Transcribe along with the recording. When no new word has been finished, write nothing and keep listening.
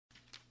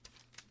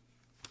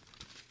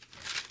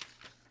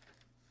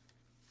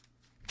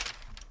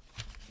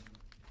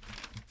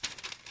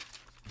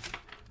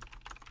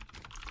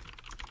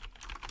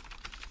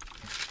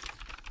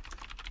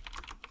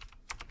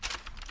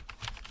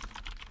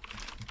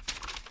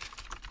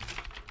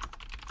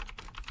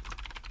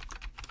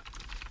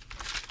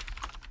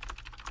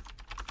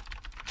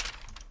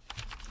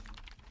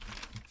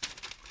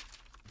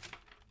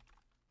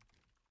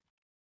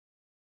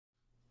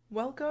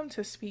Welcome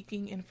to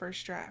Speaking in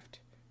First Draft,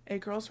 a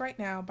Girls Right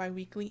Now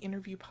bi-weekly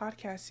interview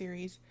podcast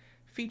series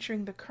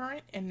featuring the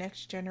current and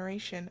next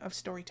generation of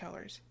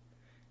storytellers.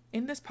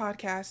 In this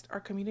podcast, our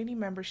community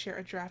members share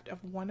a draft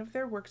of one of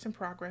their works in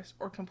progress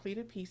or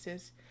completed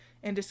pieces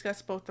and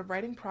discuss both the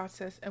writing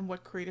process and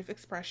what creative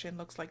expression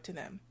looks like to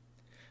them.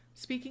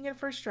 Speaking in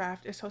First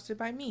Draft is hosted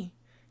by me,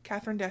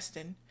 Catherine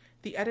Destin,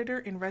 the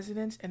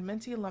editor-in-residence and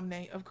mentee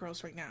alumni of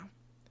Girls Right Now.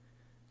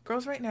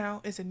 Girls Right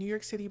Now is a New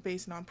York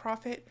City-based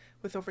nonprofit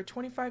with over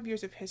 25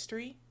 years of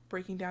history,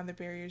 breaking down the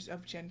barriers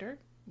of gender,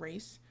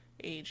 race,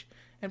 age,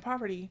 and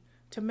poverty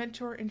to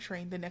mentor and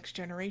train the next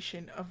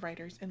generation of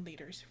writers and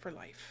leaders for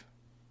life.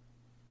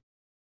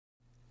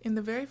 In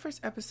the very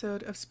first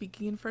episode of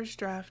Speaking in First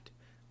Draft,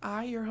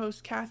 I, your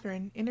host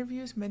Catherine,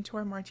 interviews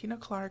mentor Martina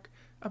Clark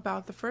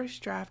about the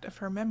first draft of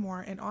her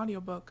memoir and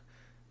audiobook,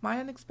 My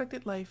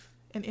Unexpected Life,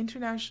 an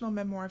international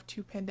memoir of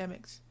two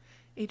pandemics,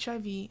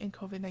 HIV and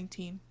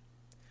COVID-19.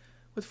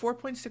 With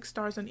 4.6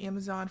 stars on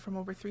Amazon from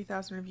over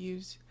 3,000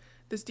 reviews,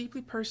 this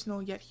deeply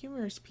personal yet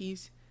humorous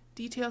piece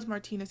details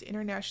Martina's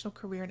international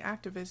career in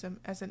activism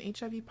as an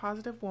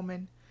HIV-positive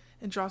woman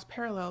and draws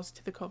parallels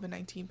to the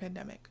COVID-19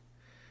 pandemic.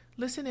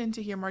 Listen in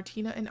to hear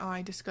Martina and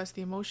I discuss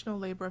the emotional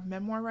labor of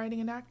memoir writing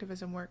and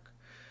activism work,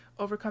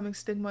 overcoming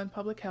stigma in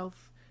public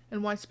health,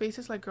 and why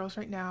spaces like Girls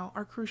Right Now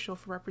are crucial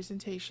for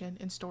representation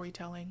in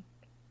storytelling.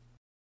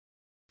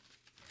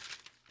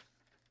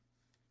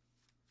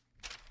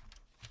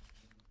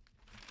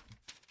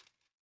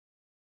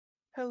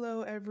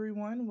 Hello,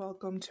 everyone.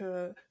 Welcome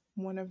to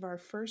one of our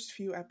first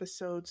few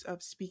episodes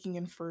of Speaking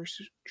in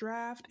First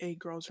Draft, a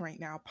Girls Right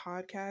Now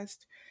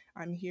podcast.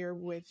 I'm here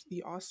with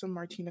the awesome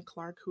Martina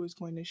Clark, who is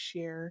going to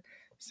share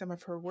some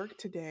of her work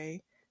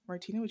today.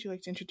 Martina, would you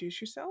like to introduce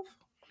yourself?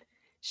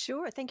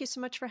 Sure. Thank you so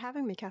much for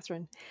having me,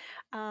 Catherine.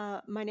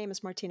 My name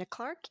is Martina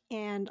Clark,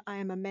 and I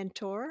am a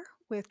mentor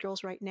with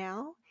Girls Right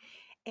Now.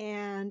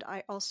 And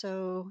I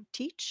also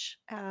teach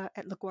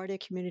at LaGuardia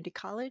Community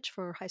College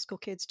for high school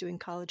kids doing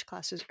college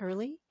classes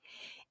early.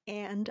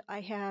 And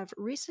I have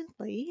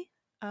recently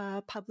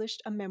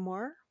published a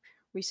memoir.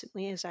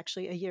 Recently is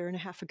actually a year and a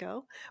half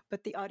ago,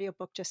 but the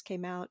audiobook just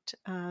came out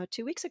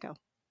 2 weeks ago.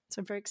 So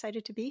I'm very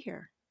excited to be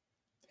here.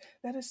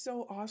 That is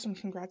so awesome.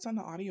 Congrats on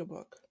the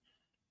audiobook.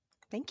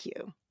 Thank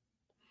you.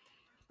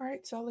 All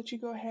right, so I'll let you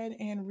go ahead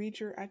and read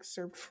your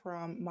excerpt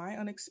from My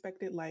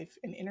Unexpected Life,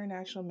 an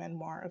international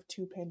memoir of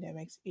two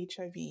pandemics,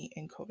 HIV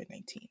and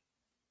COVID-19.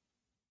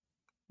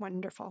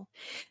 Wonderful.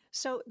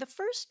 So the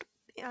first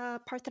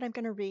part that I'm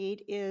going to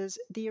read is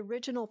the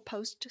original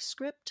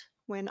postscript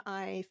when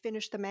I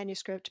finished the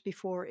manuscript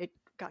before it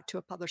got to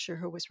a publisher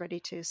who was ready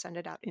to send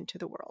it out into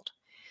the world.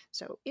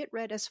 So it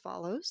read as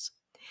follows.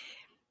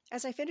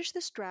 As I finished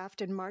this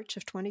draft in March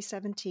of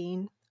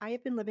 2017, I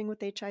have been living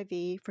with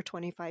HIV for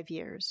 25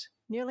 years,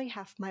 nearly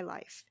half my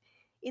life.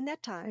 In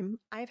that time,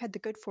 I have had the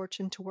good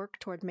fortune to work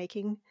toward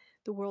making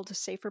the world a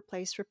safer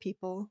place for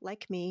people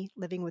like me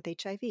living with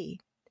HIV.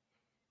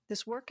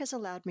 This work has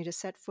allowed me to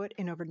set foot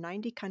in over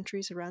 90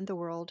 countries around the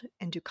world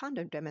and do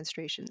condom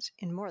demonstrations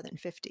in more than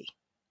 50.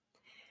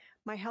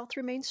 My health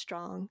remains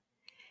strong,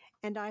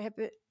 and I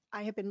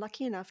have been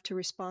lucky enough to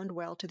respond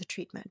well to the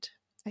treatment.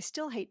 I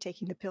still hate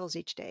taking the pills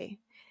each day,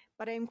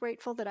 but I am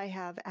grateful that I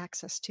have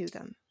access to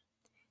them.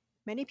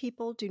 Many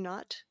people do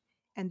not,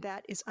 and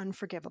that is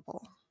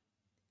unforgivable.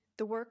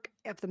 The work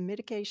of the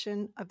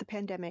mitigation of the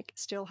pandemic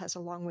still has a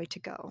long way to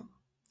go.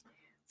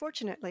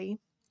 Fortunately,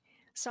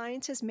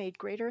 science has made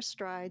greater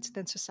strides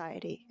than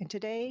society, and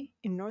today,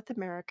 in North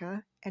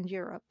America and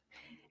Europe,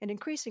 and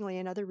increasingly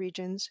in other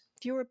regions,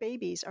 fewer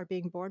babies are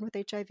being born with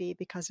HIV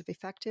because of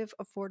effective,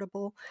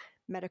 affordable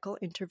medical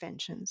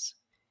interventions.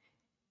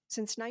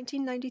 Since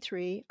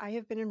 1993, I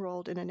have been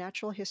enrolled in a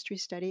natural history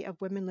study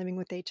of women living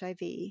with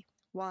HIV,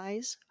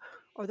 WISE,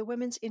 or the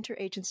Women's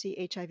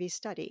Interagency HIV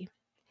Study,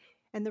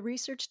 and the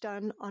research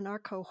done on our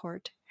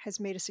cohort has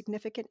made a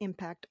significant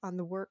impact on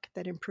the work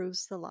that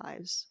improves the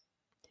lives.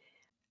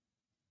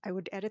 I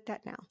would edit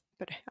that now,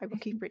 but I will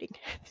keep reading.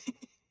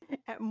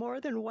 At more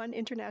than one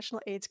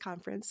international AIDS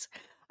conference,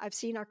 I've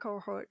seen our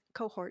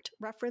cohort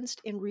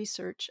referenced in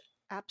research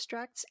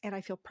abstracts, and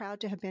I feel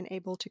proud to have been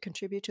able to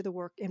contribute to the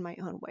work in my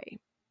own way.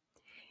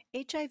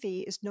 HIV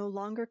is no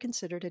longer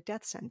considered a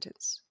death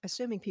sentence,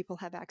 assuming people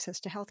have access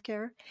to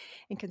healthcare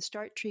and can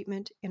start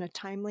treatment in a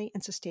timely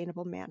and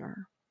sustainable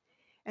manner.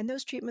 And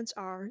those treatments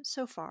are,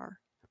 so far,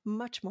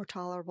 much more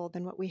tolerable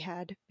than what we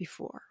had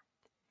before.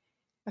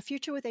 A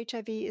future with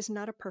HIV is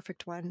not a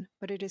perfect one,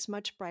 but it is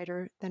much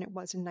brighter than it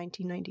was in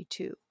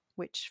 1992,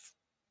 which,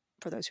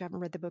 for those who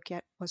haven't read the book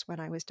yet, was when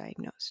I was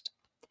diagnosed.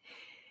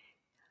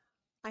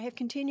 I have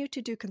continued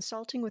to do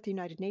consulting with the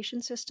United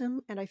Nations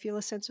system, and I feel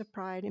a sense of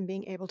pride in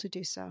being able to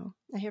do so.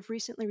 I have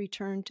recently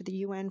returned to the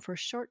UN for a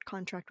short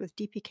contract with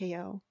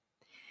DPKO.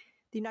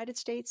 The United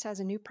States has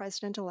a new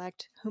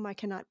president-elect whom I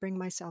cannot bring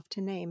myself to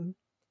name.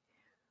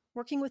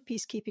 Working with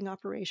peacekeeping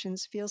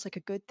operations feels like a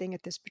good thing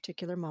at this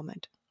particular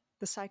moment.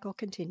 The cycle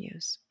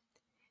continues.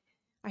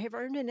 I have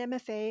earned an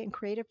MFA in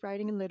creative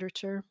writing and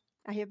literature.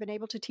 I have been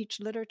able to teach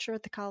literature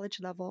at the college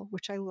level,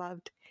 which I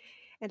loved,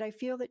 and I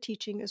feel that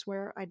teaching is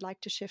where I'd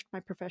like to shift my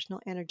professional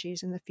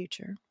energies in the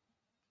future.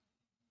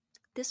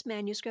 This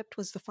manuscript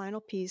was the final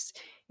piece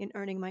in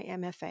earning my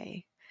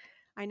MFA.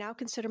 I now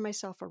consider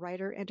myself a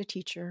writer and a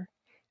teacher,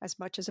 as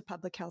much as a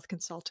public health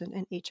consultant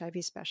and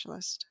HIV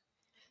specialist.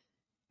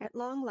 At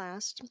long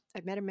last,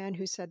 I met a man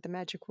who said the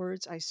magic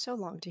words I so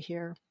long to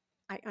hear.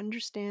 I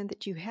understand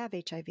that you have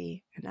HIV,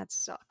 and that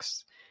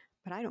sucks,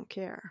 but I don't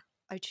care.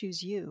 I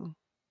choose you.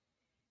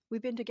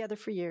 We've been together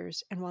for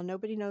years, and while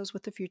nobody knows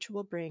what the future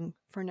will bring,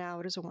 for now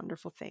it is a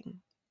wonderful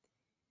thing.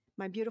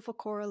 My beautiful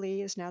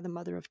Coralie is now the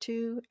mother of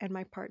 2, and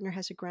my partner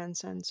has a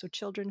grandson, so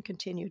children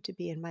continue to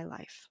be in my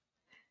life.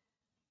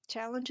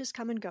 Challenges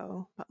come and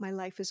go, but my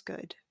life is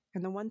good,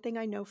 and the one thing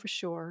I know for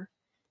sure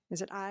is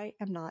that I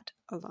am not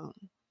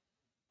alone.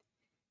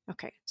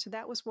 Okay, so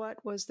that was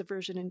what was the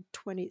version in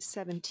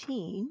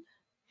 2017.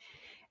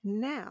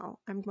 Now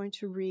I'm going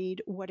to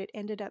read what it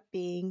ended up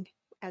being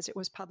as it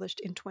was published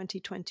in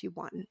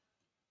 2021.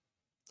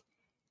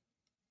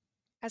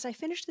 As I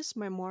finish this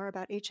memoir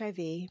about HIV,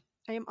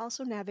 I am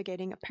also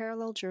navigating a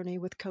parallel journey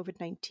with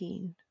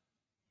COVID-19.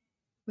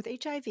 With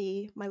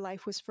HIV, my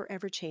life was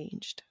forever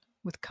changed.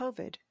 With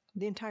COVID,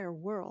 the entire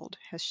world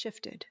has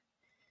shifted.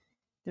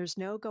 There's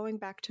no going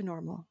back to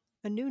normal.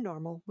 A new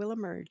normal will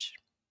emerge,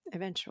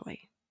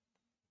 eventually.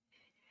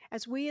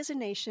 As we as a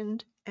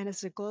nation and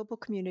as a global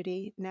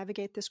community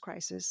navigate this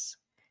crisis,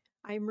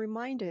 I am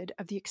reminded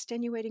of the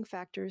extenuating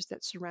factors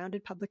that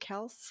surrounded public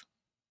health,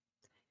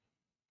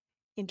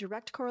 in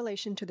direct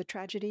correlation to the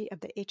tragedy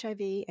of the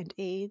HIV and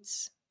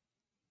AIDS,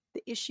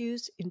 the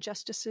issues,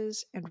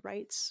 injustices, and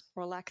rights,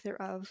 or lack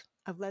thereof,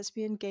 of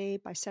lesbian, gay,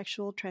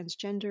 bisexual,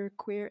 transgender,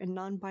 queer, and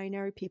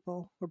non-binary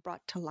people were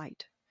brought to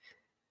light.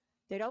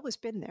 They'd always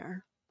been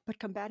there, but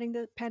combating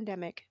the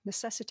pandemic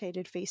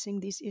necessitated facing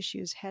these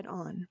issues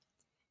head-on.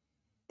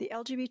 The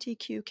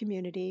LGBTQ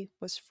community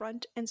was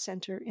front and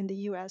center in the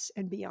U.S.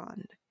 and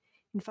beyond,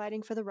 in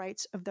fighting for the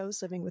rights of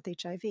those living with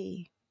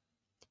HIV.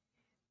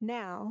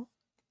 Now,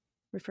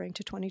 referring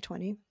to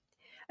 2020,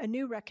 a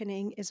new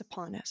reckoning is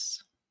upon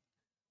us.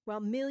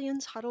 While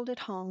millions huddled at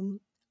home,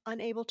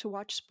 unable to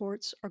watch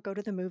sports or go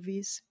to the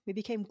movies, we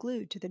became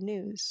glued to the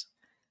news.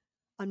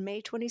 On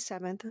May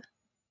 27th,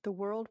 the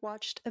world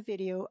watched a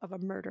video of a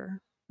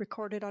murder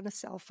recorded on a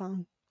cell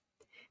phone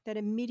that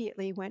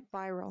immediately went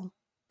viral.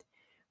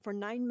 For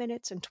 9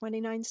 minutes and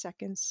 29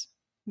 seconds,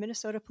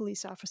 Minnesota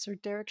police officer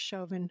Derek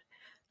Chauvin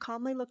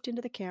calmly looked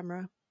into the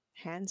camera,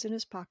 hands in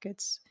his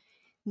pockets,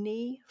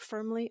 knee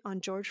firmly on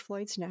George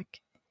Floyd's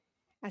neck,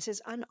 as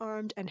his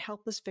unarmed and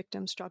helpless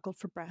victim struggled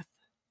for breath.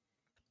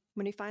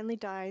 When he finally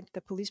died,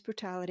 the police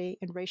brutality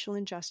and racial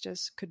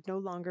injustice could no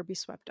longer be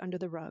swept under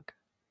the rug.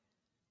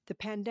 The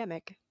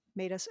pandemic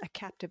made us a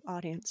captive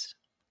audience.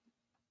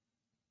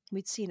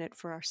 We'd seen it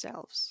for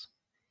ourselves.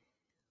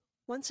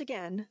 Once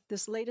again,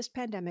 this latest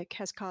pandemic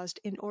has caused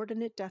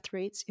inordinate death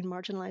rates in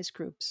marginalized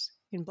groups,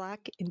 in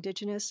Black,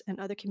 Indigenous, and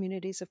other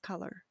communities of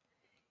color,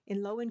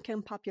 in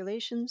low-income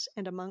populations,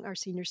 and among our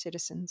senior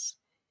citizens.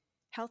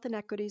 Health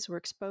inequities were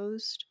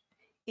exposed.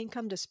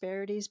 Income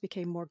disparities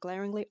became more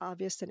glaringly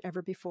obvious than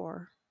ever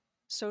before.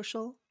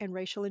 Social and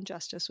racial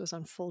injustice was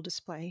on full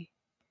display.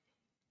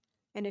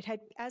 And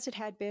as it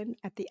had been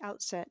at the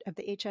outset of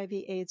the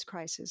HIV/AIDS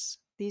crisis,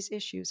 these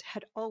issues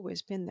had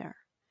always been there.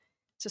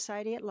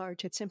 Society at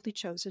large had simply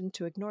chosen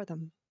to ignore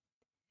them.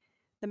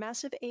 The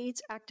massive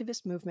AIDS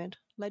activist movement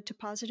led to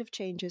positive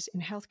changes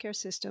in healthcare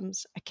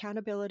systems,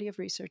 accountability of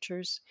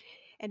researchers,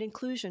 and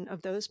inclusion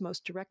of those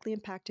most directly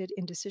impacted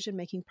in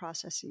decision-making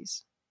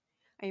processes.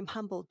 I am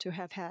humbled to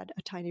have had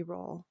a tiny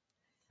role.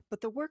 But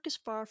the work is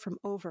far from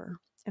over,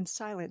 and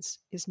silence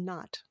is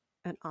not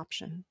an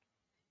option.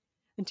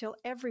 Until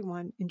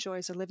everyone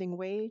enjoys a living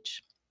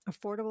wage,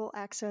 affordable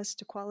access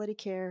to quality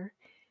care,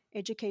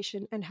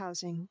 education, and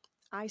housing,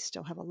 I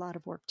still have a lot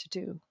of work to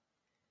do.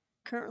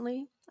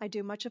 Currently, I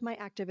do much of my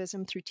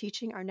activism through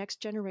teaching our next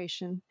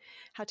generation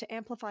how to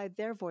amplify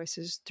their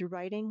voices through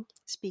writing,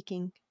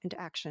 speaking, and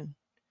action.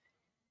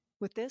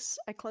 With this,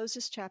 I close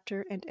this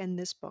chapter and end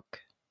this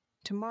book.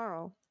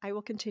 Tomorrow, I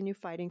will continue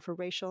fighting for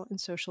racial and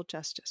social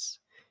justice.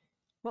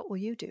 What will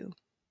you do?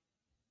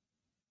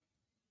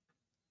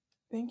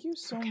 Thank you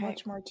so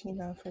much,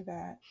 Martina, for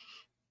that.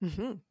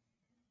 Mm-hmm.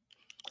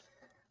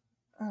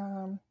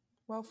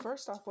 Well,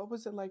 first off, what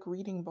was it like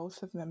reading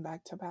both of them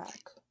back to back?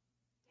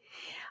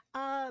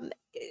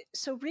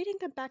 So reading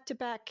them back to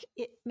back,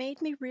 it made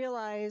me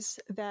realize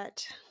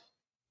that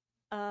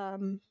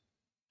I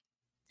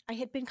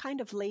had been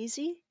kind of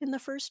lazy in the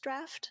first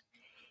draft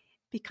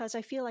because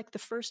I feel like the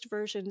first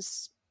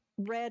versions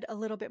read a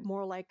little bit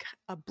more like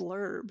a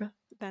blurb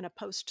than a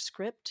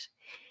postscript.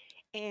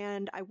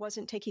 And I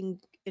wasn't taking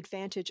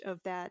advantage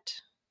of that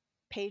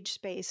page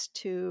space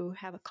to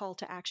have a call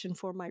to action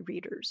for my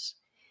readers.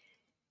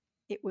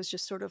 It was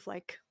just sort of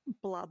like,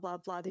 blah, blah,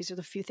 blah. These are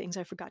the few things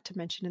I forgot to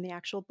mention in the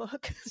actual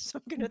book, so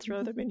I'm going to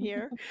throw them in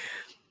here.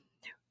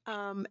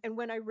 And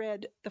when I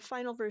read the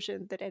final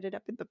version that ended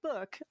up in the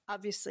book,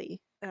 obviously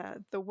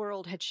the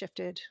world had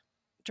shifted.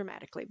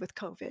 dramatically with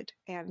COVID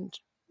and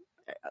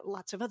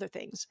lots of other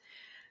things.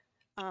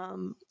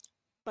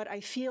 But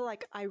I feel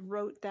like I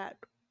wrote that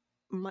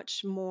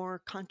much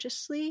more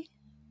consciously,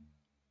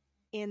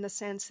 in the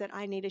sense that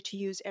I needed to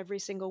use every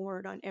single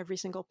word on every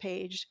single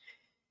page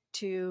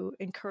to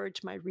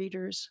encourage my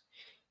readers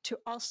to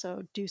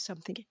also do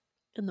something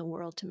in the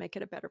world to make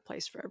it a better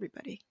place for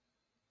everybody.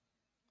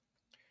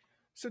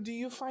 So do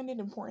you find it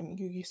important?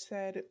 You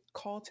said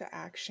call to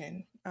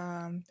action.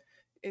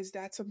 Is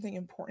that something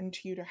important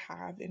to you to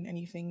have in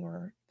anything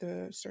or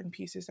the certain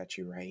pieces that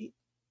you write?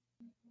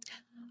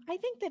 I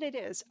think that it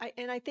is.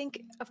 And I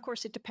think, of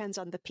course, it depends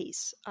on the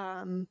piece.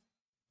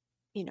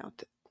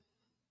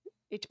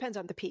 It depends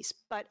on the piece.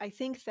 But I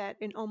think that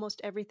in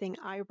almost everything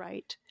I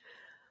write,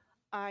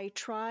 I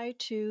try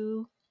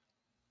to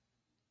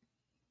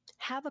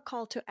have a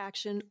call to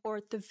action, or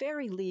at the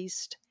very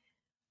least,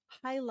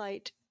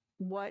 highlight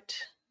what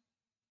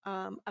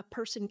a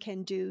person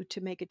can do to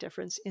make a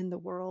difference in the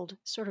world,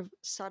 sort of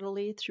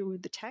subtly through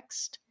the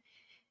text,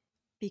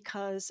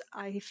 because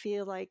I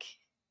feel like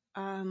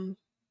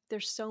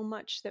there's so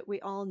much that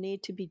we all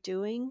need to be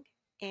doing.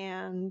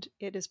 And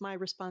it is my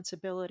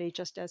responsibility,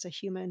 just as a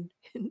human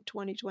in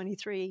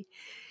 2023,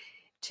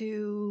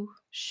 to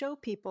show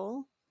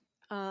people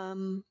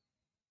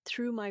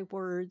through my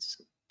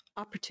words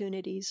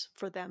opportunities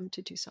for them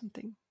to do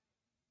something.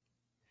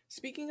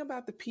 Speaking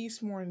about the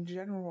piece more in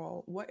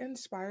general, what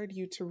inspired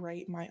you to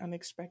write My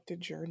Unexpected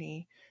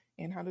Journey?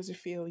 And how does it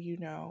feel,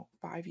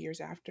 5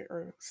 years after,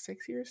 or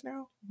 6 years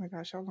now? Oh my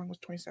gosh, how long was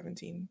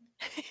 2017?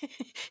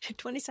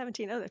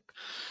 2017. Oh,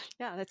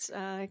 yeah, that's,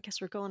 I guess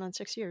we're going on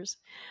 6 years.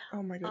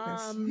 Oh my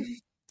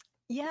goodness.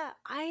 Yeah,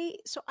 I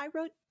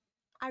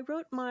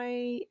wrote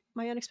my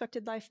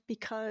Unexpected Life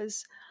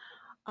because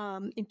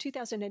in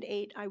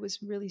 2008, I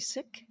was really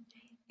sick,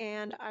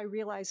 and I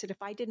realized that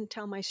if I didn't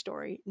tell my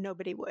story,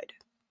 nobody would.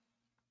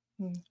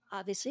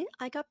 Obviously,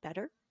 I got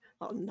better.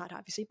 Well, not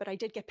obviously, but I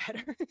did get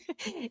better.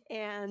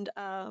 And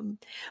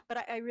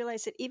but I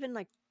realized that even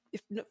like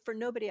if for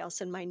nobody else,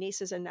 and my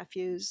nieces and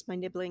nephews, my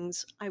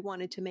nibblings, I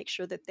wanted to make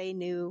sure that they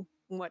knew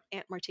what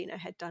Aunt Martina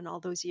had done all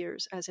those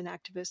years as an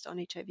activist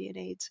on HIV and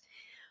AIDS.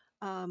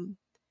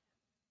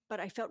 But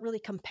I felt really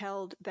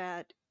compelled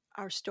that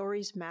our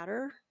stories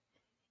matter.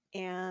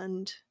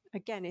 And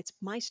again, it's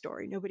my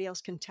story. Nobody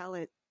else can tell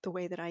it the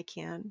way that I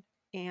can.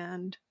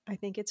 And I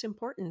think it's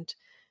important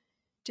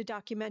to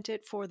document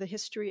it for the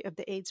history of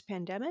the AIDS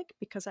pandemic,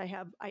 because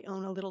I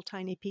own a little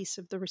tiny piece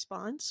of the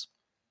response,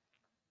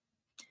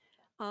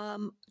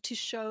 to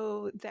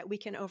show that we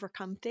can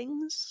overcome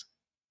things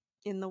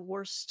in the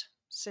worst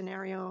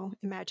scenario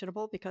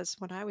imaginable, because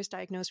when I was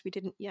diagnosed, we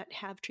didn't yet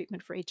have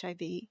treatment for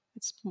HIV.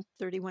 It's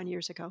 31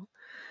 years ago.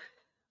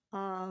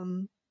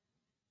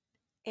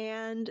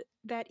 And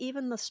that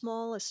even the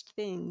smallest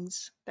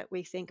things that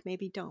we think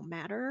maybe don't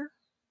matter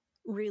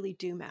really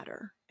do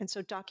matter. And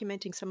so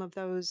documenting some of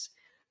those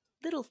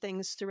little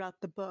things throughout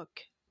the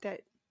book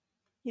that,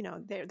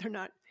 they're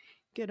not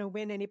going to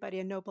win anybody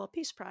a Nobel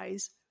Peace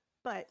Prize,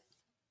 but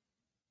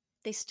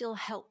they still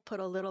help put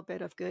a little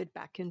bit of good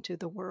back into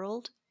the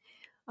world.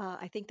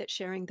 I think that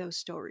sharing those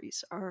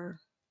stories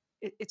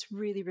it's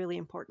really, really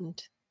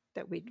important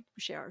that we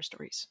share our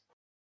stories.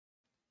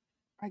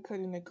 I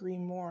couldn't agree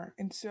more.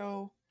 And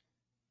so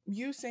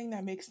you saying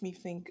that makes me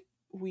think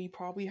we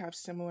probably have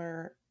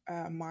similar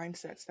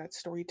mindsets, that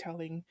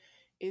storytelling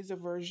is a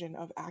version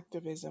of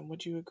activism.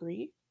 Would you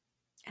agree?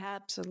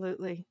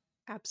 Absolutely.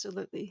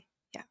 Absolutely.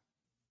 Yeah.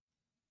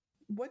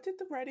 What did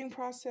the writing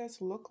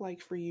process look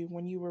like for you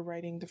when you were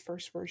writing the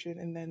first version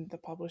and then the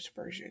published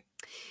version?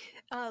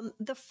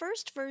 The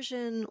first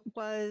version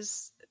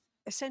was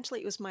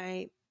essentially, it was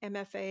my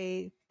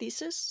MFA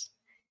thesis.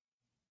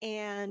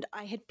 And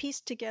I had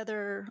pieced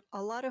together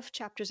a lot of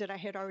chapters that I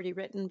had already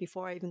written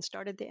before I even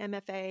started the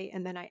MFA,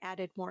 and then I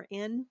added more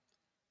in.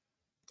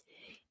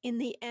 In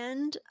the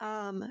end,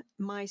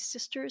 my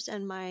sisters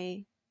and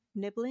my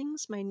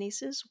nibblings, my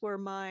nieces, were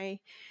my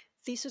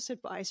thesis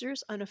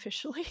advisors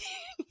unofficially,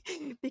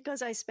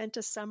 because I spent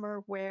a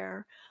summer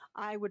where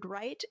I would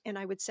write and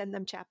I would send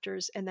them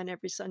chapters, and then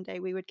every Sunday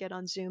we would get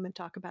on Zoom and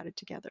talk about it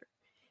together.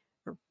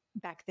 Or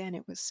back then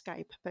it was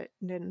Skype, but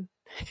then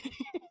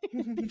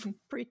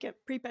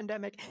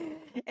pre-pandemic.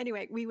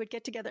 Anyway, we would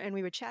get together and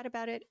we would chat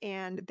about it,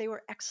 and they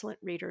were excellent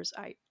readers.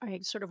 I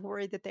sort of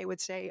worried that they would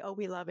say, "Oh,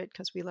 we love it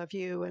because we love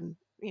you," and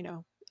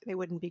they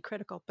wouldn't be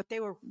critical, but they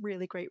were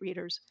really great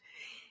readers.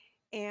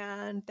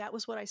 And that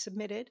was what I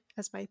submitted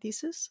as my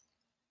thesis.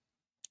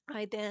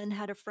 I then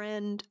had a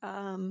friend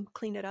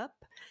clean it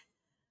up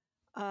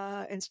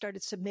and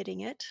started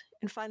submitting it.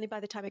 And finally, by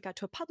the time it got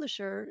to a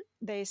publisher,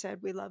 they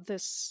said, "We love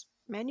this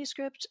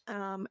manuscript,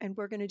 and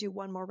we're going to do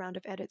one more round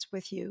of edits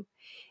with you."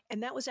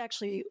 And that was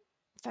actually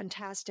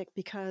fantastic,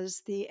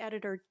 because the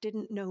editor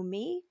didn't know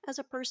me as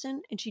a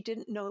person, and she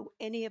didn't know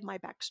any of my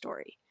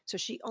backstory. So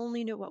she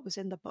only knew what was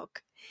in the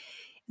book.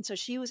 And so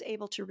she was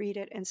able to read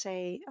it and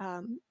say,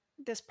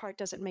 this part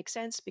doesn't make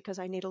sense because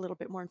I need a little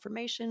bit more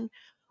information.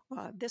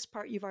 This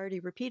part you've already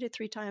repeated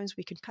 3 times.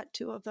 We can cut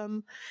 2 of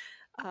them.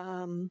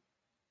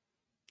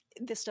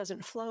 this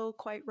doesn't flow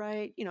quite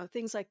right,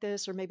 things like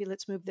this, or maybe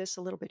let's move this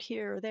a little bit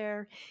here or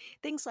there,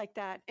 things like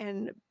that.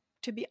 And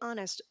to be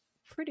honest,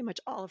 pretty much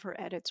all of her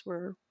edits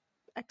were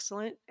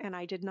excellent, and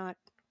I did not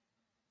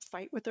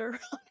fight with her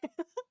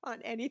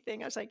on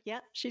anything. I was like, yeah,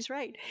 she's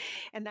right.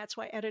 And that's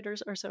why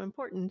editors are so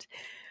important.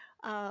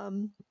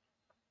 And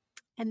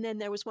then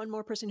there was one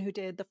more person who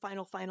did the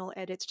final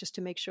edits just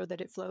to make sure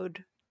that it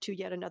flowed to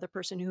yet another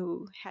person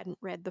who hadn't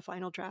read the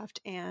final draft.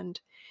 And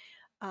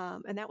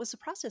that was the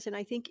process. And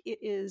I think it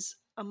is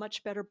a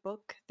much better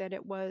book than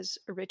it was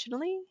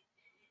originally.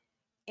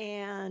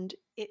 And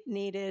it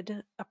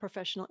needed a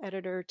professional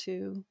editor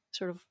to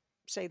sort of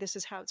say, this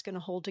is how it's going to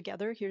hold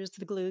together. Here's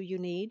the glue you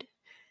need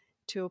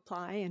to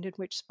apply and in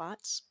which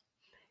spots.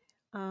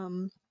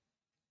 And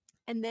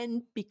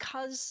then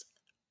because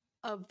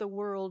of the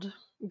world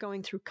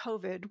going through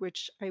COVID,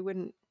 which I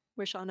wouldn't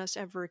wish on us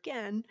ever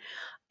again,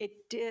 it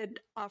did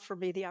offer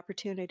me the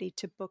opportunity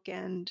to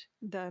bookend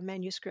the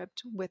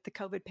manuscript with the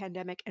COVID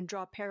pandemic and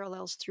draw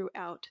parallels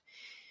throughout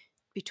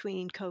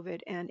between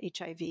COVID and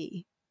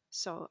HIV.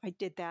 So I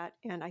did that.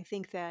 And I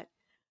think that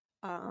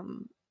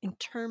in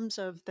terms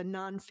of the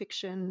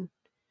nonfiction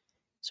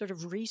sort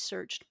of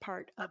researched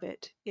part of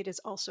it, it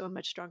is also a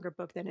much stronger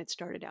book than it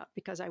started out,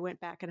 because I went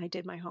back and I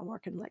did my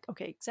homework and like,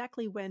 okay,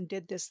 exactly when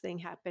did this thing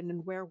happen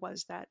and where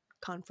was that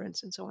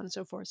conference and so on and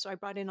so forth. So I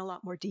brought in a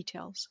lot more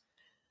details.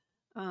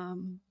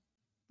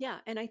 Yeah,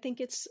 and I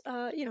think it's,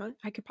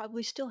 I could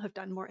probably still have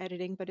done more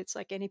editing, but it's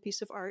like any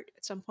piece of art.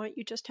 At some point,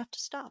 you just have to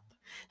stop.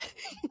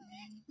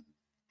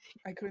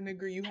 I couldn't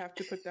agree. You have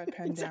to put that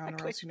pen down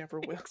or else you never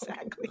will.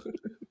 Exactly.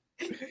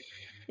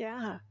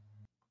 Yeah.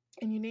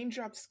 And you name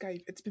dropped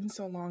Skype. It's been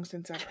so long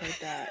since I've heard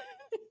that.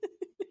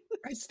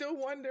 I still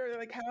wonder,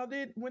 like,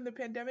 when the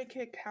pandemic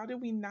hit, how did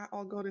we not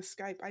all go to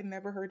Skype? I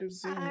never heard of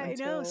Zoom. I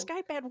know.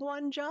 Skype had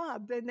one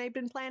job and they've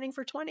been planning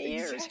for 20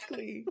 years.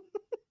 Exactly.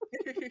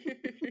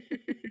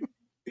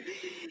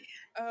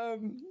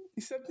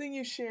 Something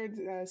you shared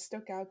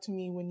stuck out to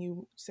me when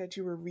you said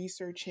you were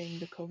researching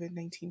the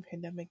COVID-19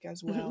 pandemic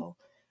as well,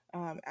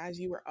 as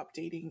you were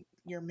updating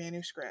your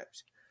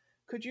manuscript.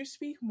 Could you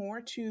speak more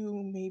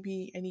to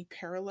maybe any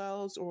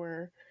parallels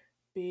or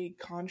big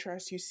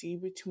contrasts you see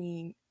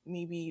between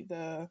maybe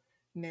the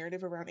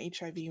narrative around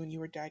HIV when you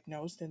were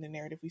diagnosed and the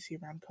narrative we see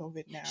around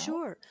COVID now?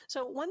 Sure.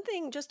 So one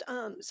thing, just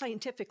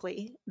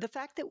scientifically, the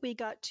fact that we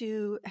got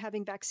to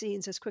having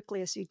vaccines as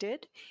quickly as we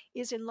did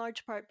is in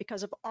large part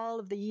because of all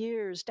of the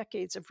years,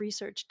 decades of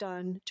research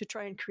done to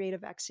try and create a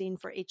vaccine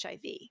for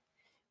HIV.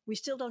 We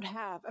still don't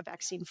have a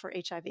vaccine for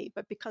HIV,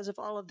 but because of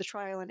all of the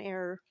trial and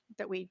error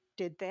that we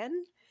did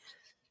then,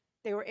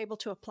 they were able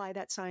to apply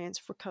that science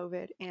for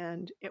COVID,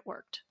 and it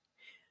worked.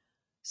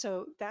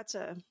 So that's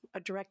a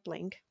direct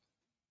link.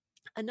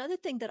 Another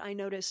thing that I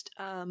noticed,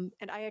 and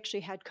I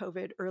actually had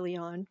COVID early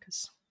on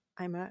because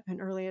I'm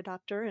an early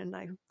adopter, and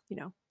I,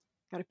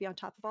 got to be on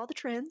top of all the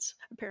trends,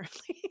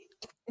 apparently.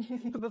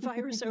 I'm a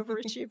virus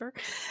overachiever.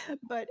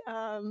 But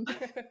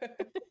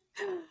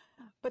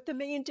the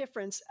main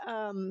difference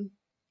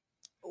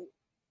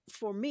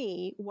for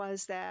me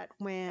was that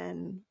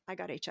when I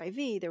got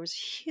HIV, there was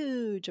a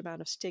huge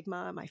amount of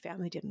stigma. My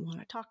family didn't want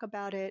to talk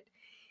about it.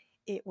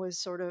 It was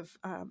sort of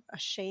a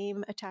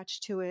shame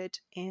attached to it.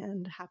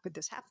 And how could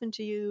this happen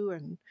to you?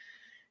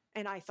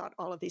 And I thought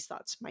all of these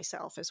thoughts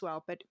myself as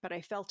well, but I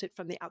felt it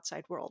from the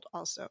outside world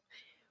also.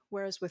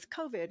 Whereas with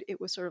COVID,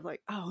 it was sort of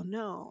like, oh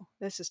no,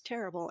 this is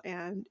terrible.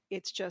 And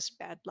it's just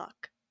bad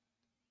luck.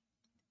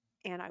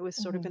 And I was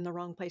sort of in the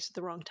wrong place at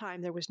the wrong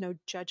time. There was no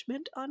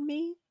judgment on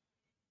me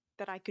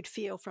that I could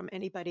feel from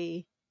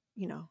anybody.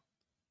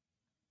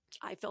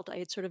 I felt I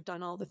had sort of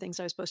done all the things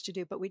I was supposed to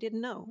do, but we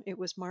didn't know. It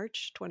was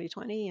March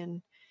 2020,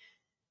 and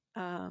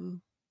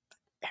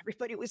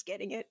everybody was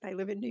getting it. I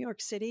live in New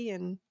York City,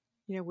 and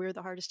we're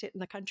the hardest hit in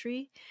the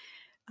country.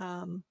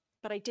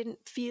 But I didn't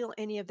feel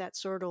any of that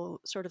sort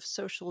of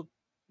social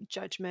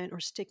judgment or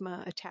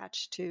stigma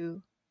attached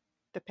to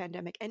the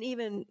pandemic. And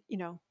even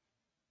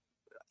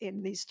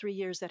in these 3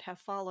 years that have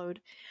followed,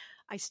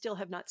 I still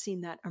have not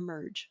seen that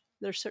emerge.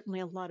 There's certainly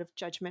a lot of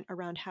judgment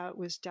around how it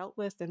was dealt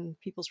with and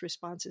people's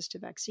responses to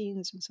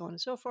vaccines and so on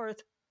and so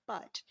forth.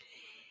 But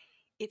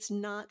it's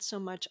not so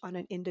much on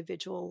an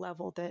individual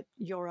level that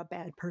you're a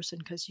bad person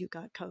because you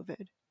got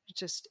COVID.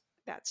 Just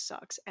that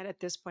sucks. And at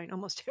this point,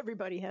 almost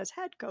everybody has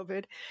had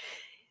COVID.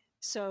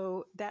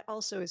 So that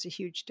also is a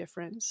huge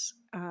difference.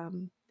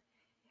 And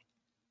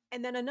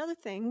then another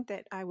thing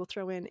that I will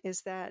throw in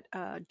is that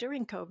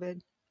during COVID,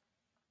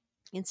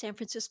 in San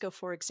Francisco,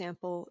 for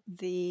example,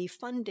 the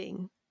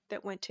funding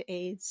that went to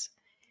AIDS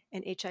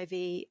and HIV,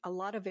 a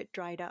lot of it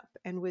dried up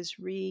and was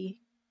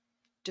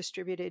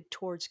redistributed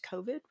towards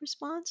COVID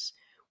response,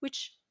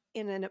 which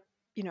in an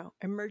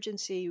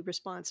emergency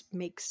response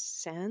makes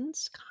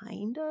sense,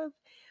 kind of,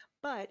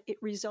 but it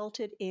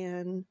resulted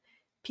in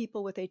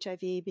people with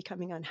HIV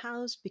becoming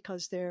unhoused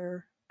because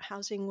their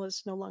housing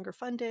was no longer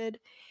funded.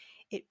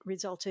 It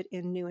resulted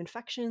in new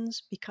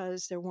infections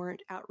because there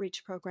weren't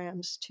outreach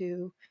programs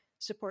to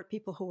support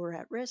people who were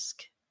at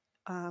risk,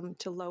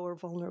 to lower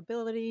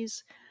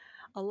vulnerabilities.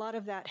 a lot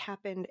of that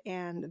happened,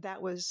 and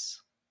that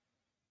was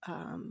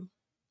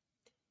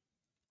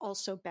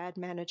also bad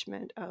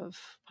management of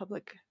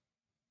public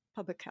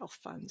health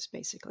funds,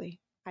 basically.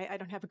 I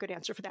don't have a good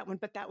answer for that one,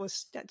 but that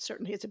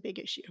certainly is a big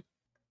issue.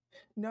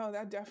 No,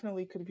 that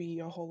definitely could be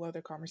a whole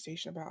other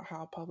conversation about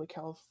how public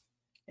health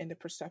and the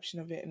perception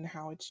of it and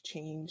how it's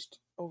changed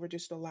over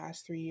just the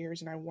last 3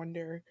 years. And I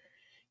wonder,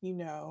 you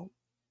know,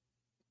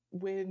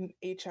 when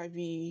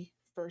HIV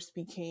first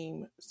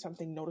became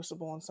something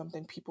noticeable and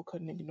something people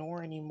couldn't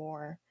ignore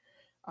anymore,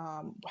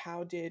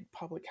 how did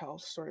public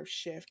health sort of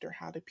shift, or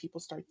how did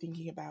people start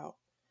thinking about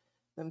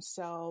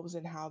themselves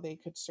and how they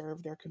could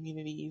serve their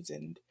communities?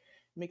 And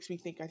it makes me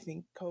think, I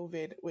think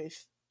COVID,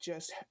 with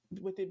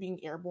it being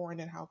airborne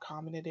and how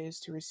common it is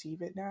to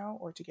receive it now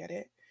or to get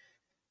it.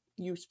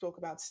 You spoke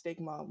about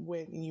stigma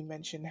when you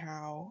mentioned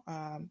how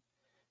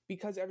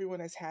because everyone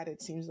has had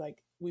it, seems like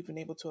we've been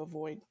able to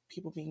avoid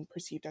people being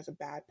perceived as a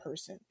bad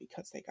person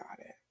because they got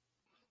it.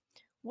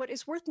 What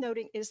is worth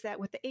noting is that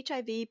with the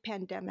HIV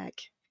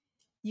pandemic,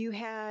 you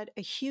had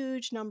a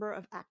huge number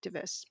of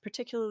activists,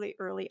 particularly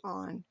early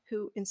on,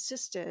 who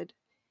insisted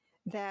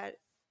that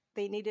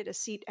they needed a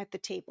seat at the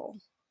table.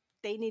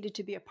 They needed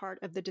to be a part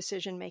of the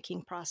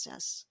decision-making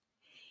process.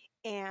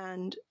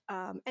 And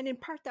in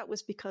part that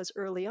was because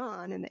early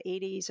on in the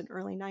 80s and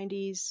early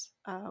 90s,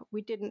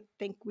 we didn't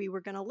think we were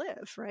going to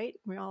live, right?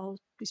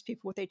 These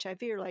people with HIV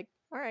are like,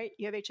 all right,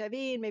 you have HIV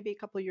and maybe a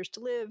couple of years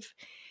to live.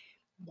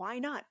 Why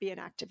not be an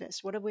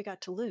activist? What have we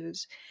got to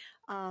lose?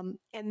 And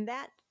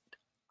that,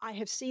 I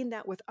have seen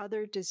that with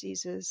other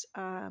diseases,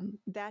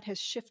 that has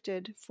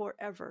shifted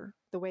forever,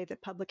 the way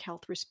that public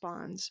health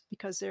responds,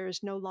 because there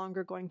is no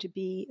longer going to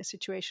be a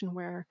situation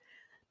where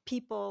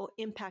people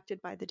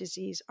impacted by the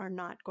disease are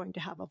not going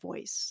to have a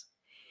voice.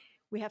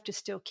 We have to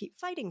still keep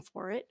fighting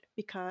for it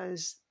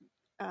because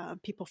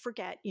people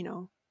forget,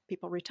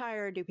 people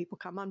retire, do people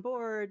come on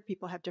board,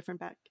 people have different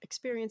back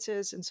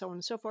experiences, and so on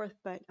and so forth.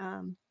 But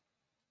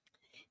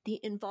the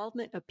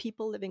involvement of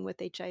people living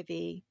with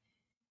HIV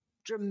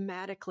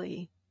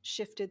dramatically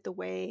shifted the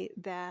way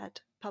that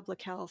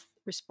public health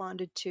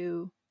responded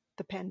to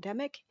the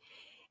pandemic.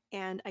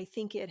 And I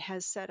think it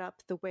has set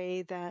up the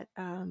way that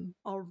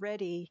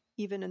already,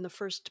 even in the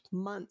first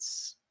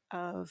months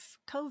of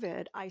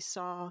COVID, I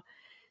saw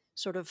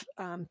sort of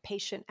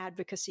patient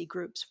advocacy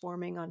groups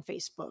forming on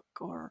Facebook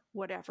or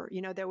whatever.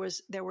 There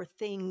was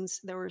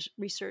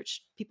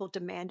research, people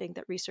demanding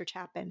that research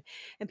happen,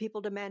 and people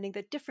demanding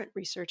that different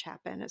research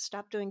happen. And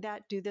stop doing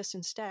that, do this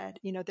instead.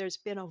 There's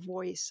been a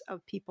voice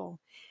of people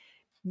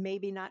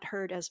maybe not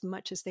heard as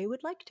much as they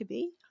would like to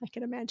be, I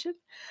can imagine.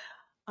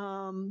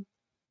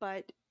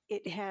 But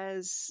it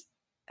has,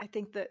 I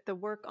think that the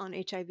work on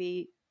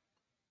HIV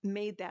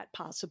made that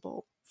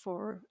possible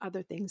for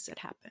other things that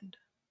happened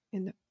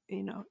in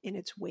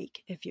its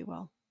wake, if you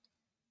will.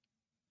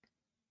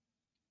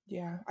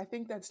 Yeah, I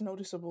think that's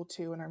noticeable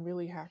too. And I'm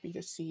really happy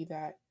to see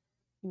that,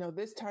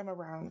 this time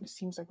around, it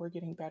seems like we're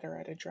getting better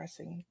at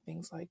addressing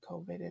things like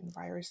COVID and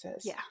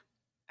viruses. Yeah,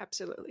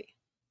 absolutely.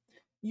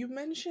 You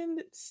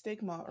mentioned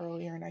stigma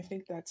earlier, and I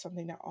think that's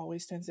something that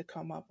always tends to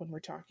come up when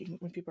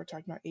people are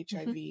talking about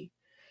HIV.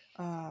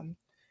 Mm-hmm.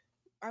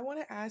 I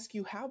want to ask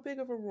you, how big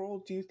of a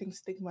role do you think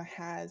stigma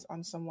has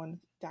on someone's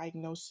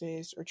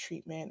diagnosis or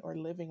treatment or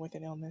living with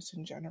an illness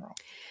in general?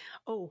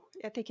 Oh,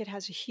 I think it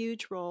has a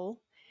huge role.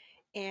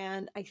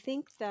 And I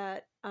think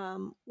that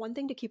one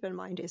thing to keep in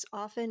mind is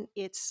often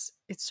it's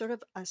sort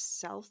of a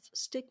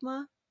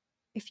self-stigma,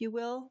 if you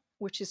will,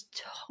 which is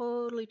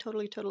totally,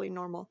 totally, totally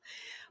normal.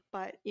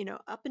 But,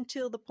 up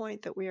until the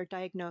point that we are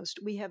diagnosed,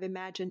 we have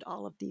imagined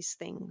all of these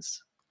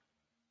things.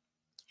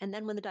 And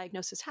then when the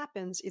diagnosis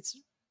happens, it's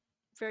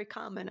very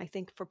common, I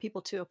think, for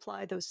people to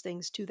apply those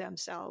things to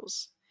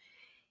themselves,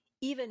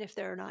 even if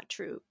they're not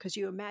true, because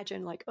you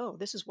imagine like, oh,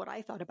 this is what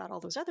I thought about all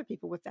those other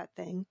people with that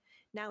thing.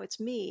 Now it's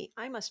me.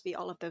 I must be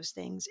all of those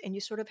things. And you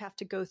sort of have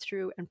to go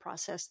through and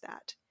process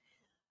that.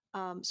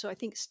 So I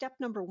think step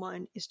number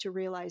one is to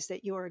realize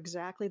that you are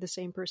exactly the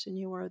same person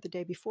you were the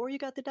day before you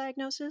got the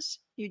diagnosis.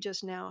 You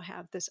just now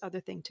have this other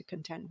thing to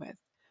contend with.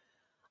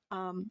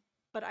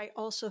 But I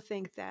also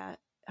think that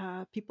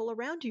people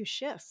around you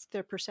shift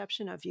their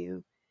perception of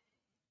you.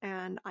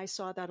 And I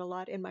saw that a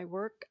lot in my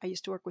work. I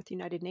used to work with the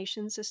United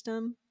Nations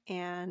system,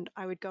 and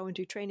I would go and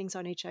do trainings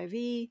on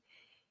HIV.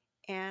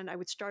 And I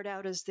would start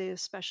out as the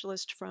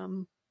specialist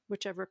from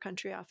whichever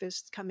country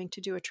office coming to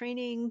do a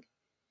training.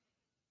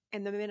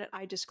 And the minute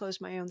I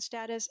disclosed my own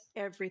status,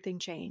 everything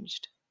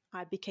changed.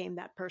 I became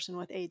that person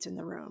with AIDS in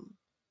the room.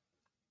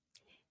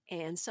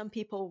 And some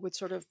people would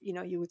sort of,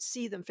 you would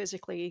see them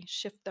physically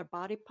shift their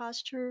body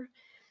posture.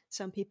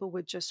 Some people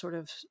would just sort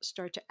of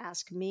start to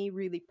ask me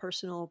really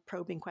personal,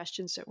 probing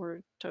questions that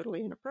were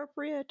totally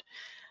inappropriate.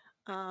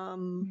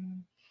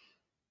 And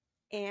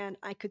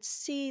I could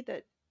see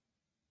that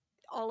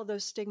all of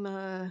those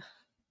stigma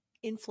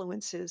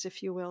influences,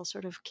 if you will,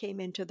 sort of came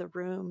into the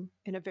room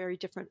in a very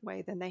different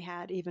way than they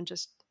had even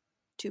just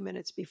 2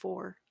 minutes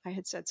before I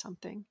had said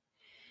something.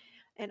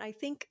 And I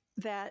think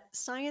that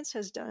science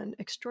has done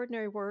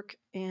extraordinary work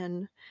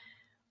in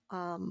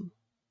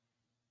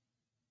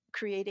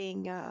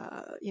creating,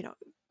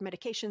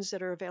 medications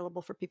that are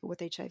available for people with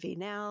HIV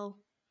now,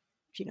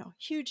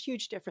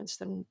 huge difference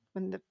than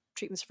when the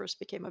treatments first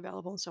became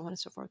available and so on and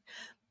so forth.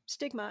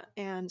 Stigma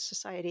and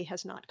society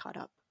has not caught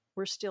up.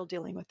 We're still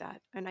dealing with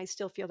that. And I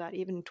still feel that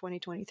even in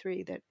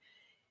 2023, that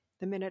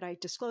the minute I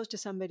disclose to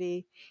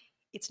somebody,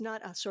 it's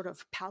not a sort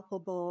of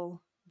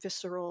palpable,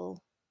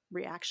 visceral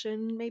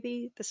reaction,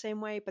 maybe the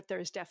same way, but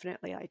there's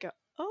definitely like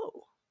oh,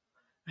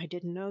 I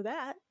didn't know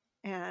that.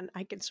 And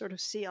I can sort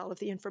of see all of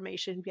the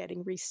information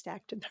getting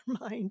restacked in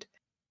their mind.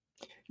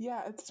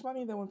 Yeah, it's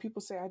funny that when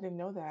people say I didn't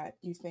know that,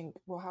 you think,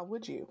 well, how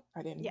would you?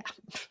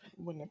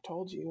 Wouldn't have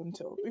told you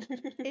until.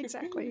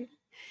 Exactly.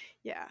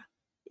 Yeah.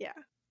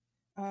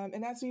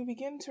 And as we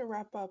begin to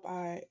wrap up,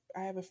 I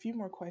have a few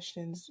more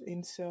questions.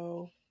 And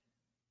so,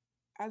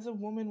 as a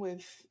woman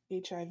with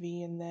HIV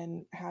and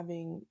then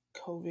having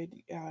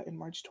COVID in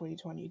March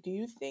 2020, do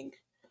you think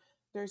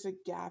there's a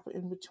gap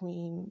in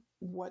between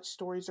what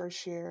stories are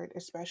shared,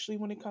 especially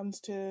when it comes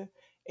to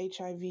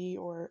HIV,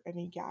 or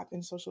any gap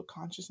in social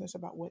consciousness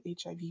about what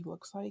HIV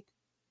looks like?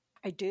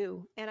 I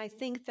do. And I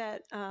think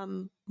that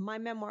my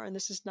memoir, and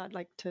this is not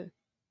like to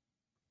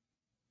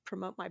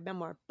promote my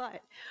memoir,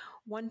 but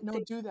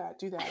do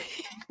that.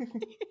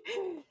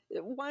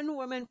 One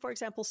woman, for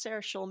example,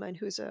 Sarah Schulman,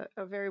 who's a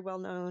very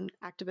well-known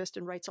activist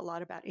and writes a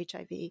lot about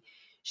HIV,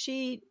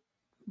 she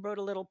wrote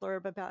a little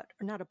blurb about,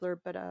 or not a blurb,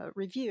 but a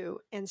review,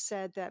 and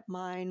said that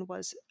mine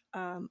was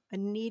a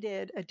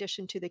needed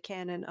addition to the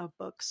canon of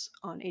books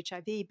on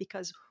HIV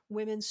because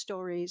women's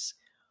stories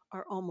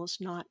are almost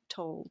not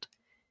told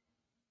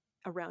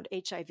around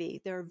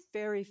HIV. There are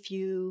very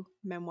few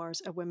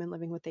memoirs of women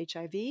living with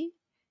HIV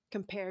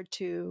compared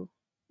to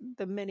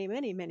the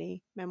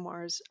many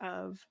memoirs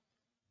of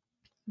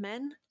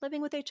men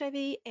living with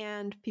HIV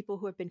and people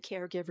who have been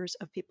caregivers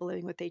of people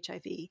living with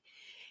HIV,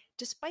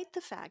 despite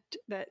the fact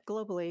that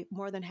globally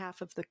more than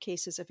half of the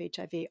cases of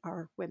HIV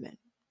are women.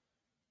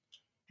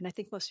 And I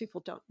think most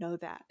people don't know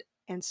that.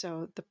 And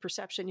so the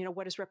perception,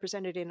 what is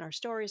represented in our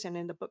stories and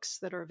in the books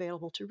that are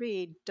available to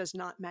read does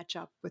not match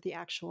up with the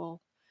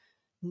actual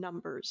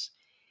numbers.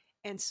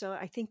 And so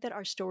I think that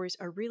our stories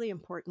are really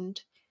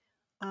important.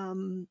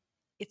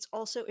 It's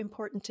also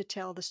important to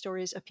tell the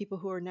stories of people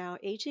who are now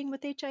aging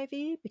with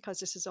HIV, because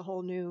this is a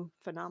whole new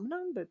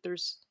phenomenon, that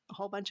there's a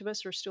whole bunch of us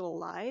who are still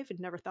alive and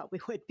never thought we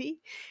would be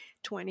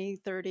 20,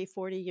 30,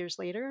 40 years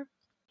later.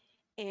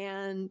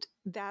 And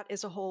that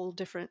is a whole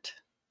different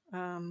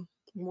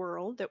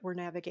world that we're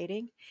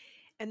navigating.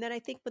 And then I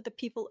think with the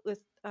people with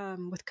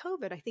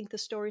COVID, I think the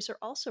stories are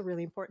also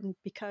really important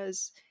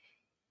because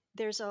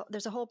there's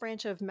a whole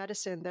branch of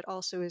medicine that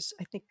also is,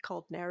 I think,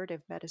 called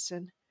narrative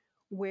medicine,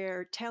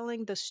 where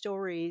telling the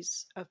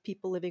stories of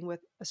people living with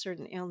a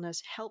certain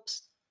illness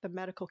helps the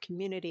medical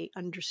community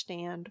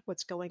understand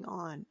what's going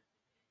on.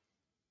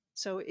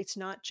 So it's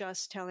not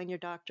just telling your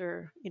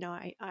doctor,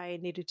 I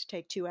needed to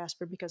take 2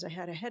 aspirin because I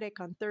had a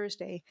headache on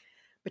Thursday,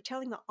 but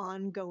telling the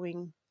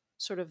ongoing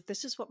sort of,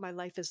 this is what my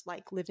life is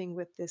like living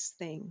with this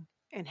thing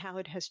and how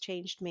it has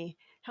changed me,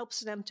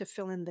 helps them to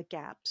fill in the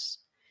gaps.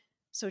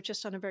 So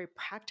just on a very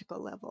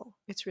practical level,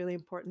 it's really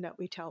important that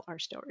we tell our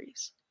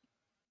stories.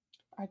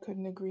 I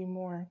couldn't agree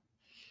more.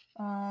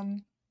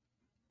 And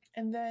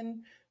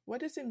then what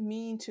does it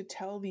mean to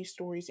tell these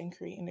stories and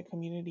create in a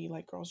community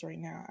like Girls Right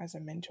Now as a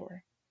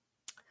mentor?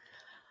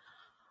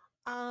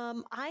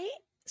 I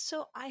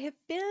have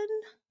been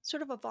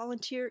sort of a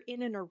volunteer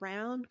in and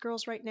around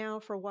Girls Right Now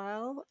for a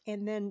while,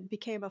 and then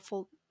became a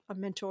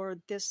mentor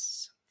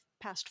this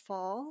past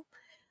fall.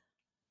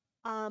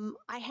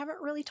 I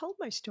haven't really told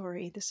my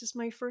story. This is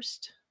my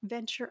first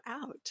venture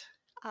out.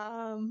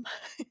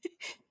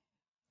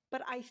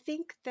 But I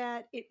think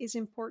that it is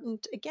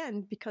important,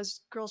 again,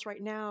 because Girls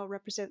Right Now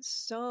represents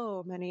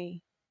so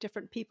many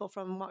different people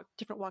from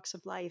different walks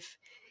of life,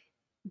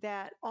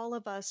 that all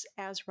of us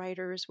as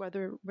writers,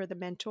 whether we're the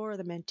mentor or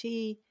the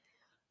mentee,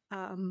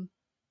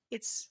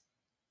 it's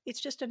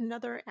just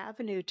another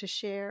avenue to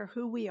share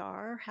who we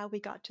are, how we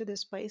got to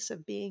this place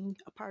of being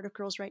a part of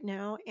Girls Right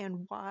Now,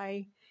 and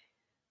why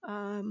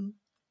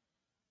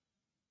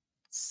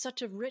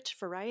such a rich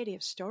variety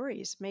of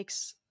stories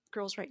makes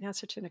Girls Right Now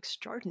such an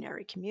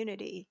extraordinary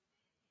community.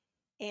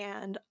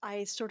 And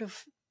I sort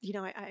of,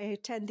 I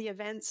attend the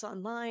events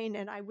online,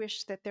 and I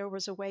wish that there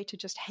was a way to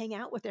just hang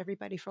out with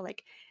everybody for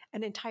like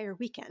an entire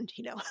weekend.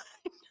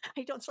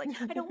 I don't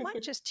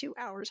want just 2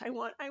 hours. I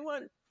want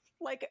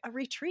like a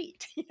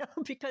retreat,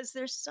 because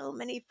there's so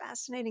many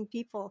fascinating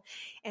people,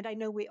 and I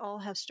know we all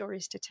have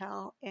stories to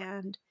tell.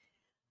 And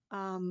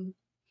I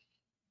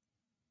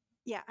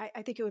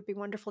think it would be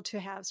wonderful to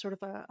have sort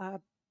of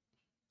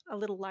a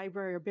little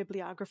library or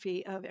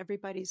bibliography of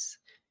everybody's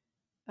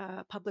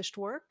published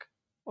work,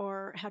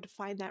 or how to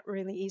find that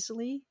really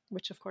easily,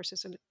 which of course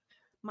is a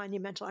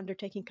monumental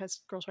undertaking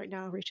because Girls Right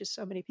Now reaches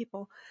so many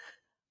people.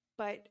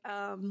 But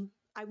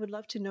I would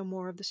love to know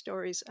more of the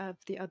stories of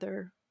the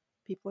other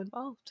people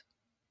involved.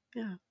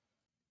 Yeah.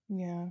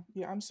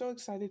 I'm so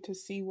excited to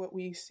see what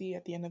we see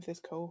at the end of this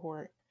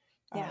cohort,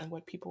 and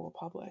what people will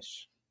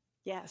publish.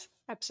 Yes,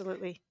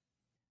 absolutely.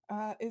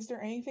 Is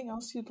there anything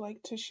else you'd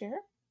like to share?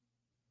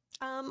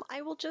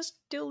 I will just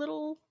do a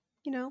little,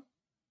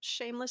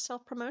 shameless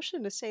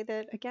self-promotion to say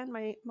that again,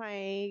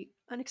 my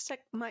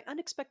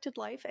unexpected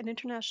life, an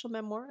international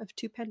memoir of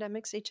two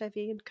pandemics, HIV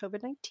and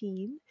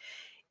COVID-19,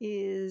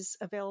 is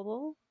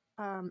available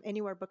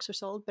anywhere books are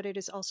sold, but it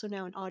is also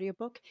now an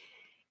audiobook,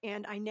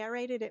 and I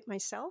narrated it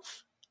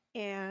myself,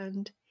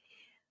 and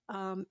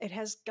it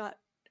has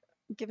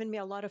given me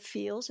a lot of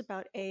feels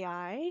about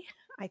AI.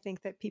 I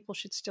think that people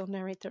should still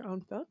narrate their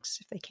own books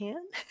if they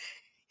can.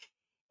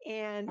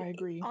 And I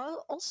agree.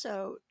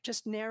 also,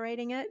 just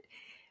narrating it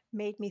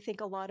made me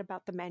think a lot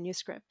about the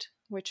manuscript,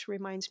 which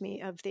reminds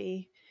me of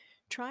the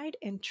tried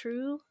and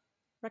true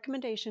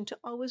recommendation to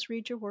always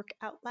read your work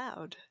out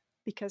loud,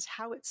 because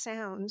how it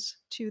sounds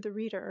to the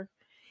reader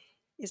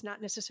is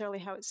not necessarily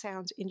how it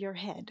sounds in your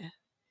head.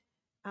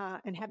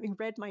 And having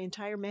read my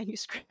entire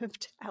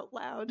manuscript out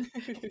loud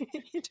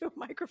into a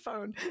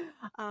microphone,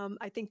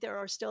 I think there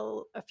are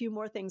still a few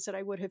more things that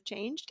I would have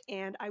changed,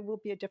 and I will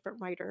be a different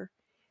writer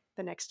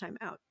the next time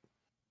out.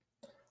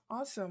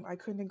 Awesome. I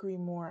couldn't agree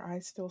more. I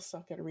still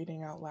suck at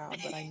reading out loud,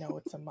 but I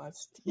know it's a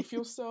must. You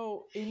feel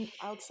so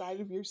outside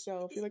of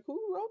yourself. You're like, who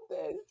wrote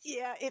this?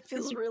 Yeah, it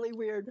feels really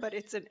weird, but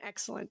it's an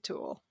excellent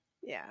tool.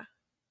 Yeah.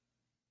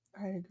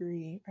 I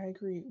agree.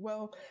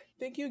 Well,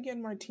 thank you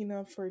again,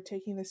 Martina, for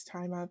taking this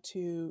time out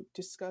to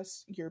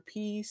discuss your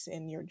piece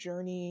and your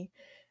journey.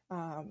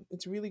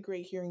 It's really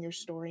great hearing your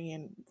story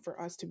and for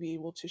us to be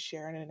able to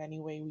share it in any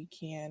way we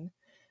can.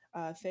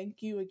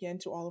 Thank you again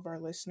to all of our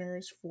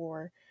listeners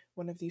for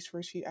one of these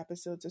first few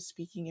episodes of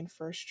Speaking in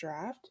First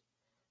Draft,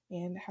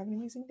 and have an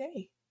amazing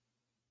day.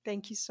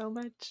 Thank you so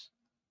much.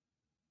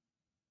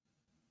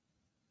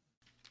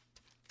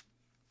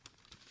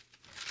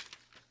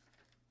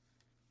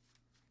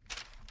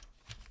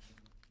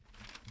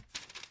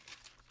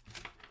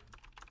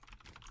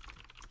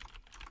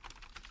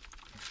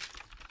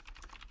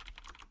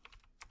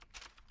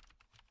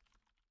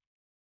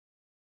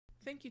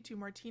 Thank you to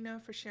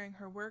Martina for sharing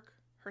her work,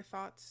 her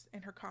thoughts,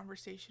 and her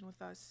conversation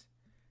with us.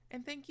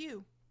 And thank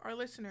you, our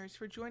listeners,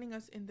 for joining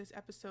us in this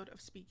episode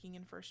of Speaking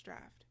in First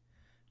Draft.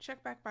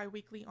 Check back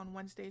bi-weekly on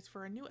Wednesdays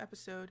for a new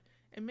episode,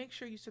 and make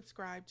sure you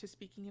subscribe to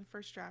Speaking in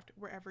First Draft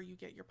wherever you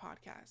get your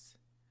podcasts.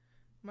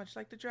 Much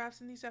like the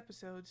drafts in these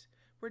episodes,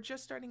 we're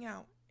just starting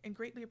out and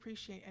greatly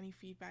appreciate any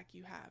feedback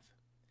you have.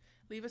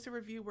 Leave us a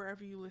review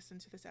wherever you listen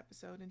to this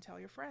episode and tell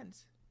your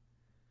friends.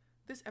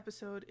 This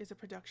episode is a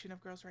production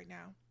of Girls Right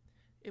Now.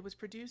 It was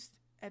produced,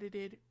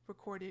 edited,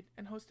 recorded,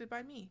 and hosted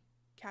by me,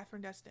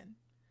 Catherine Destin.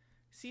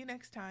 See you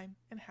next time,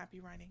 and happy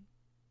writing.